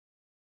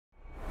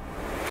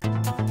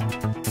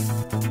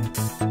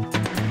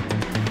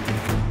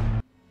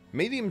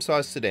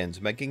Medium-sized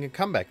sedans making a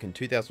comeback in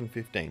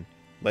 2015,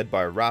 led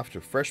by a raft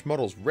of fresh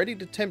models ready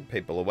to tempt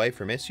people away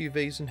from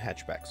SUVs and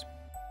hatchbacks.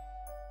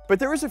 But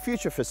there is a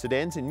future for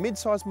sedans in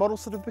mid-sized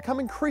models that have become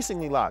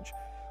increasingly large.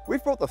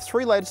 We've brought the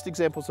 3 latest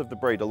examples of the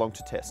breed along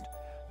to test: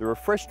 the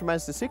refreshed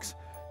Mazda 6,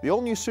 the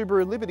all-new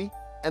Subaru Liberty,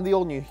 and the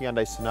all-new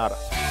Hyundai Sonata.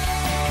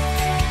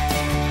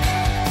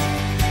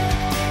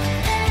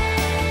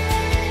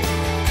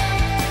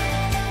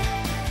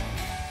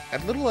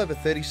 At little over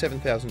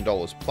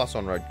 $37,000 plus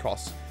on-road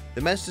costs,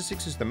 the Mazda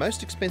 6 is the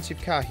most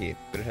expensive car here,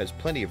 but it has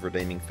plenty of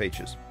redeeming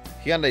features.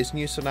 Hyundai's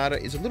new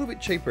Sonata is a little bit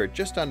cheaper at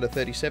just under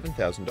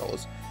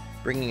 $37,000,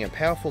 bringing a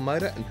powerful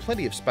motor and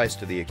plenty of space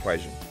to the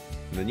equation.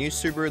 And the new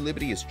Subaru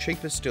Liberty is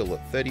cheaper still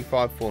at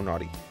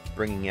 $35,490,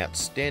 bringing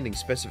outstanding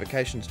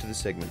specifications to the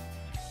segment.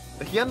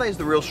 The Hyundai is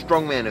the real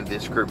strongman of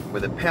this group,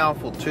 with a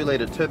powerful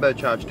 2-litre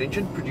turbocharged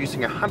engine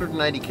producing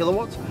 180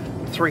 kilowatts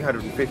and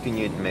 350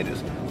 newton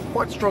meters.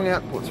 Quite strong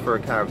outputs for a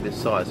car of this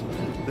size.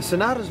 The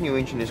Sonata's new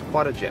engine is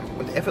quite a gem,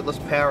 with effortless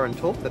power and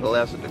torque that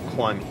allows it to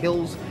climb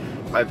hills,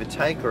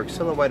 overtake or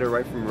accelerate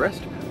away from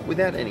rest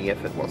without any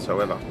effort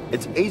whatsoever.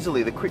 It's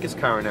easily the quickest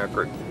car in our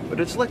group,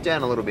 but it's let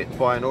down a little bit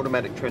by an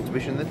automatic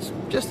transmission that's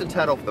just a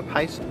tad off the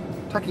pace.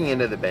 Tucking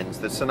into the bends,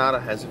 the Sonata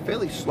has a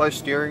fairly slow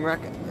steering rack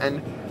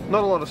and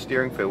not a lot of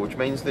steering feel, which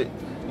means that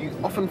you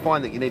often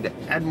find that you need to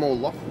add more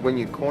lock when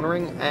you're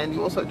cornering, and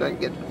you also don't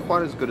get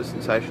quite as good a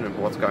sensation of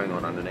what's going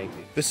on underneath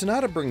you. The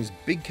Sonata brings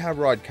big car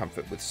ride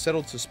comfort with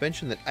settled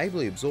suspension that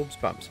ably absorbs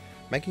bumps,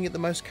 making it the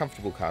most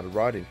comfortable car to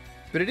ride in.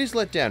 But it is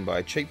let down by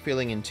a cheap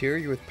feeling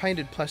interior with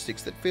painted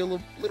plastics that feel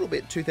a little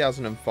bit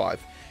 2005,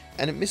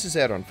 and it misses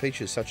out on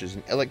features such as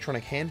an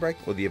electronic handbrake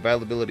or the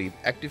availability of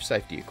active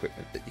safety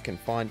equipment that you can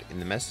find in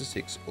the Mazda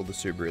 6 or the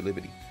Subaru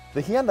Liberty.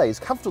 The Hyundai is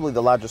comfortably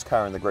the largest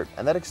car in the group,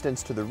 and that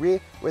extends to the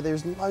rear, where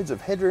there's loads of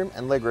headroom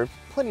and legroom,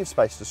 plenty of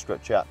space to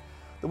stretch out.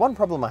 The one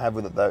problem I have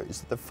with it though is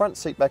that the front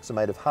seat backs are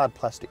made of hard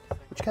plastic,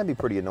 which can be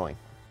pretty annoying.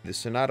 The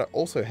Sonata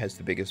also has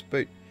the biggest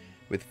boot.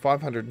 With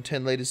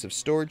 510 litres of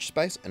storage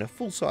space and a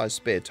full-size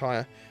spare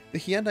tyre, the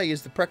Hyundai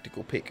is the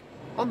practical pick.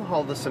 On the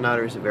whole, the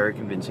Sonata is a very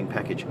convincing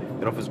package.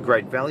 It offers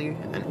great value,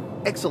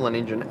 an excellent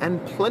engine,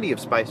 and plenty of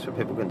space for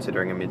people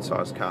considering a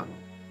mid-sized car.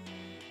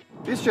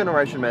 This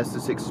generation Mazda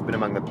 6 has been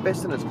among the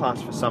best in its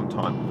class for some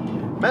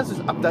time. Mazda's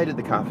updated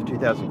the car for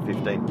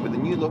 2015 with a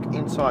new look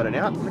inside and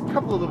out and a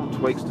couple of little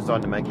tweaks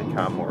designed to make the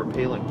car more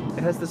appealing.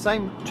 It has the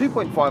same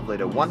 2.5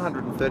 litre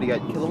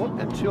 138 kilowatt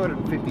and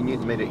 250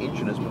 newton meter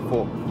engine as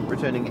before,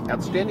 returning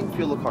outstanding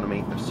fuel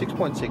economy of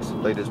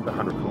 6.6 litres per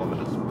 100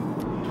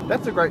 kilometres.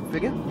 That's a great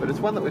figure, but it's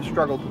one that we've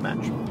struggled to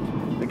match.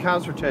 The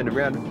car's returned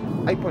around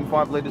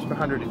 8.5 litres per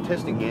 100 in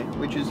testing here,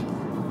 which is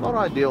not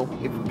ideal,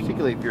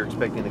 particularly if you're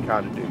expecting the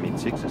car to do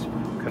mid-sixes.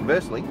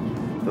 Conversely,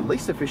 the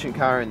least efficient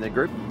car in the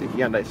group, the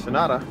Hyundai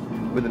Sonata,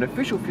 with an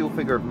official fuel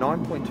figure of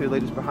 9.2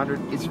 litres per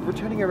 100, is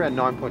returning around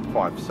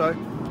 9.5. So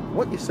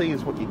what you see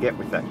is what you get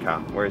with that car,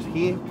 whereas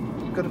here,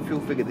 you've got a fuel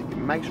figure that you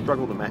may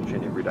struggle to match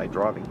in everyday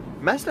driving.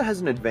 Mazda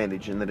has an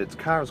advantage in that its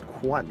car is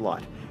quite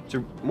light. It's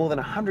more than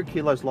 100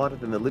 kilos lighter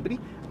than the Liberty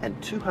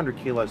and 200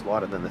 kilos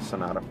lighter than the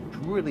Sonata, which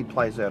really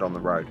plays out on the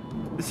road.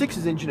 The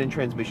 6's engine and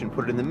transmission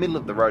put it in the middle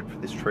of the road for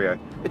this trio.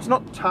 It's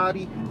not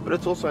tardy, but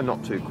it's also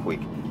not too quick.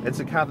 It's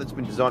a car that's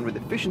been designed with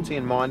efficiency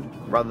in mind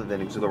rather than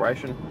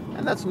exhilaration,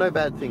 and that's no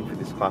bad thing for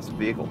this class of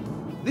vehicle.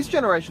 This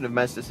generation of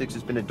Mazda 6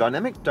 has been a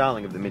dynamic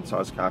darling of the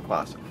mid-sized car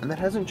class, and that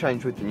hasn't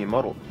changed with the new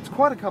model. It's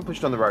quite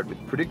accomplished on the road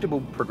with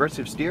predictable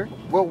progressive steering,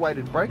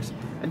 well-weighted brakes,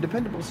 and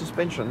dependable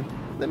suspension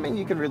that mean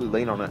you can really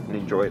lean on it and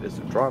enjoy it as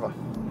a driver.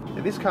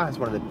 Now, this car has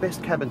one of the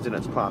best cabins in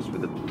its class,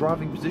 with a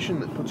driving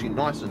position that puts you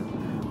nice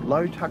and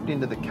low tucked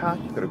into the car.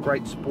 You've got a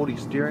great sporty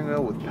steering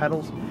wheel with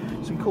paddles,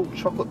 some cool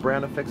chocolate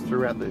brown effects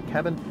throughout the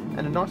cabin,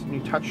 and a nice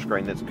new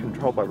touchscreen that's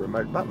controlled by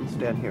remote buttons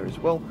down here as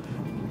well.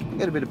 You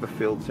get a bit of a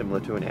feel similar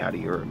to an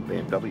Audi or a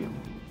BMW.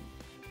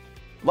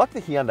 Like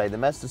the Hyundai, the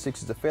Mazda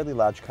 6 is a fairly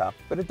large car,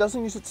 but it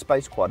doesn't use its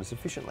space quite as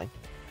efficiently.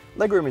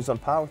 Legroom is on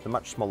par with the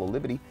much smaller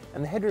Liberty,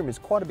 and the headroom is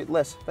quite a bit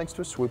less thanks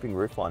to a swooping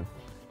roofline.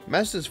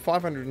 Mazda's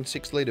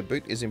 506 litre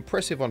boot is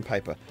impressive on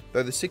paper,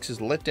 though the 6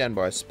 is let down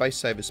by a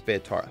space-saver spare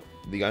tyre,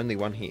 the only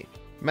one here.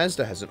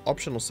 Mazda has an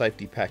optional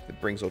safety pack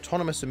that brings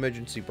autonomous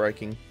emergency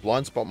braking,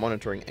 blind spot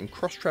monitoring and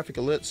cross-traffic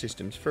alert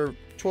systems for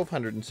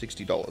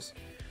 $1,260,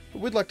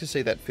 but we'd like to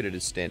see that fitted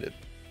as standard.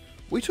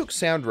 We took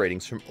sound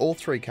readings from all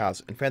 3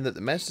 cars and found that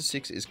the Mazda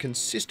 6 is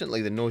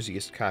consistently the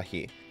noisiest car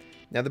here.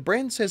 Now, the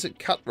brand says it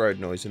cut road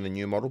noise in the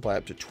new model by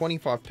up to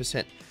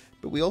 25%,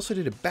 but we also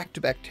did a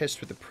back-to-back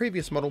test with the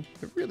previous model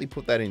that really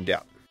put that in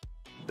doubt.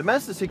 The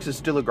Mazda 6 is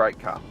still a great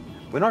car.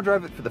 When I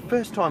drove it for the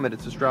first time at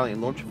its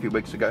Australian launch a few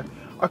weeks ago,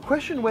 I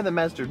questioned whether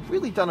Mazda had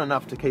really done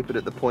enough to keep it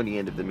at the pointy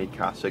end of the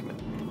mid-car segment.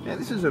 Now,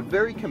 this is a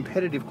very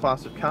competitive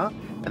class of car,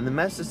 and the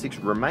Mazda 6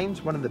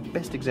 remains one of the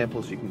best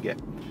examples you can get.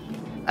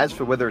 As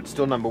for whether it's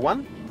still number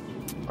 1,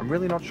 I'm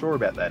really not sure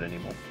about that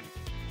anymore.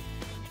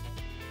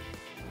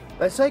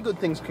 They say good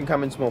things can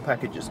come in small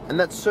packages, and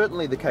that's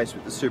certainly the case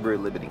with the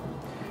Subaru Liberty.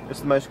 It's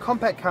the most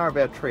compact car of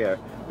our trio,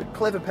 but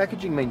clever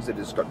packaging means that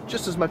it's got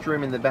just as much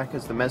room in the back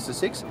as the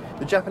Mazda6.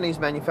 The Japanese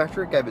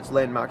manufacturer gave its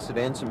landmark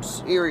sedan some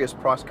serious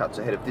price cuts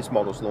ahead of this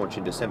model's launch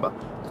in December.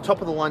 The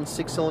top-of-the-line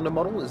 6-cylinder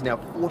model is now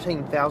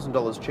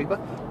 $14,000 cheaper,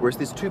 whereas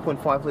this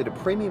 2.5-litre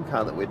premium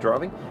car that we're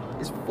driving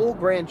is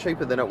 $4,000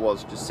 cheaper than it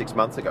was just 6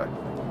 months ago.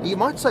 You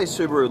might say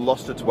Subaru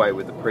lost its way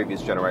with the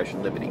previous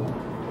generation Liberty.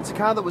 It's a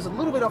car that was a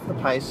little bit off the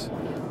pace,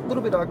 a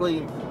little bit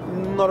ugly,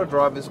 not a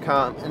driver's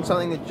car, and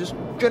something that just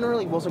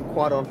generally wasn't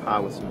quite on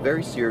par with some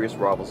very serious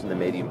rivals in the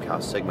medium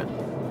car segment.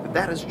 But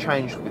that has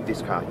changed with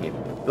this car here.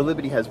 The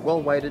Liberty has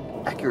well-weighted,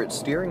 accurate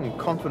steering and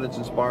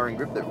confidence-inspiring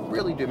grip that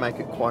really do make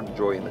it quite a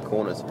joy in the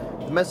corners.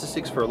 The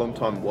Mazda6 for a long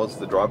time was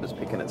the driver's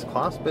pick in its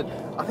class, but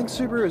I think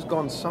Subaru has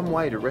gone some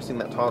way to wresting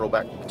that title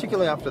back,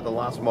 particularly after the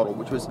last model,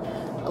 which was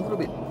a little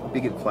bit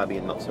big and flabby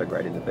and not so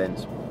great in the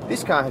bends.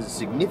 This car has a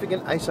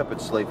significant ace up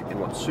its sleeve in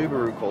what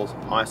Subaru calls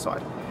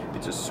eyesight.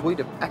 It's a suite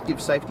of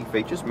active safety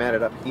features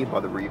mounted up here by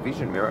the rear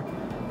vision mirror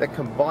that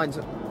combines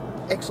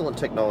excellent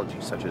technology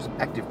such as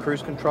active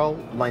cruise control,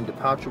 lane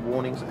departure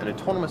warnings and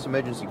autonomous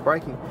emergency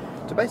braking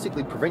to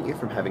basically prevent you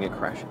from having a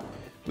crash.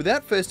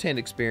 Without first-hand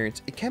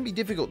experience, it can be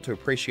difficult to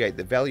appreciate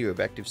the value of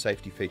active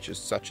safety features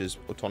such as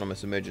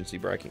autonomous emergency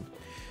braking.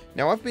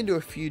 Now, I've been to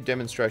a few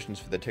demonstrations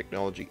for the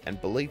technology, and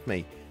believe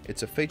me,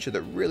 it's a feature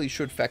that really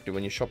should factor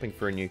when you're shopping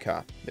for a new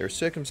car. There are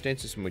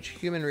circumstances in which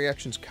human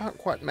reactions can't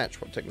quite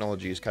match what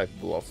technology is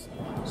capable of.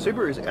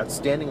 Subaru's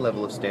outstanding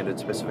level of standard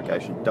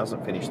specification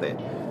doesn't finish there.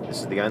 This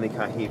is the only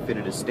car here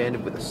fitted as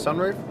standard with a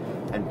sunroof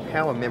and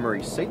power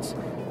memory seats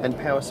and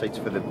power seats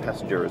for the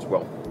passenger as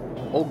well.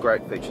 All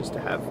great features to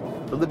have.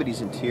 The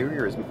Liberty's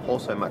interior is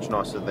also much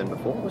nicer than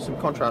before, with some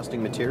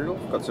contrasting material.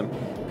 We've got some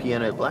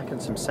piano black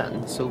and some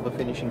satin silver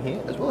finishing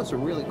here, as well as a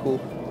really cool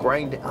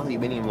grained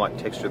aluminium-like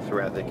texture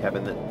throughout the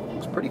cabin that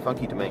looks pretty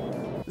funky to me.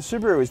 The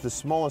Subaru is the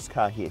smallest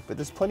car here, but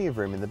there's plenty of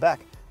room in the back.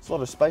 There's a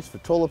lot of space for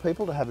taller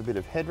people to have a bit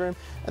of headroom,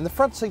 and the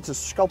front seats are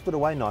sculpted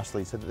away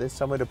nicely so that there's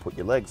somewhere to put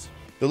your legs.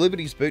 The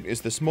Liberty's boot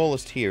is the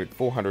smallest here at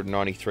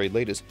 493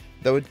 litres,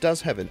 though it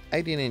does have an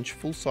 18-inch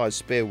full-size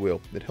spare wheel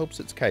that helps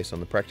its case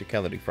on the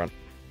practicality front.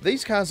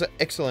 These cars are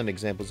excellent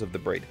examples of the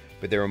breed,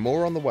 but there are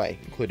more on the way,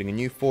 including a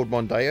new Ford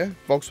Mondeo,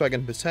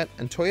 Volkswagen Passat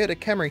and Toyota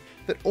Camry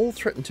that all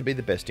threaten to be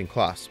the best in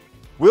class.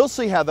 We'll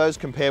see how those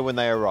compare when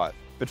they arrive,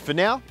 but for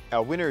now,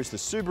 our winner is the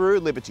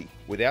Subaru Liberty.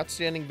 With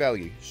outstanding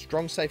value,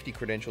 strong safety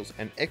credentials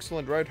and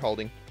excellent road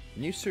holding,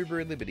 the new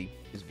Subaru Liberty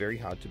is very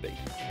hard to beat.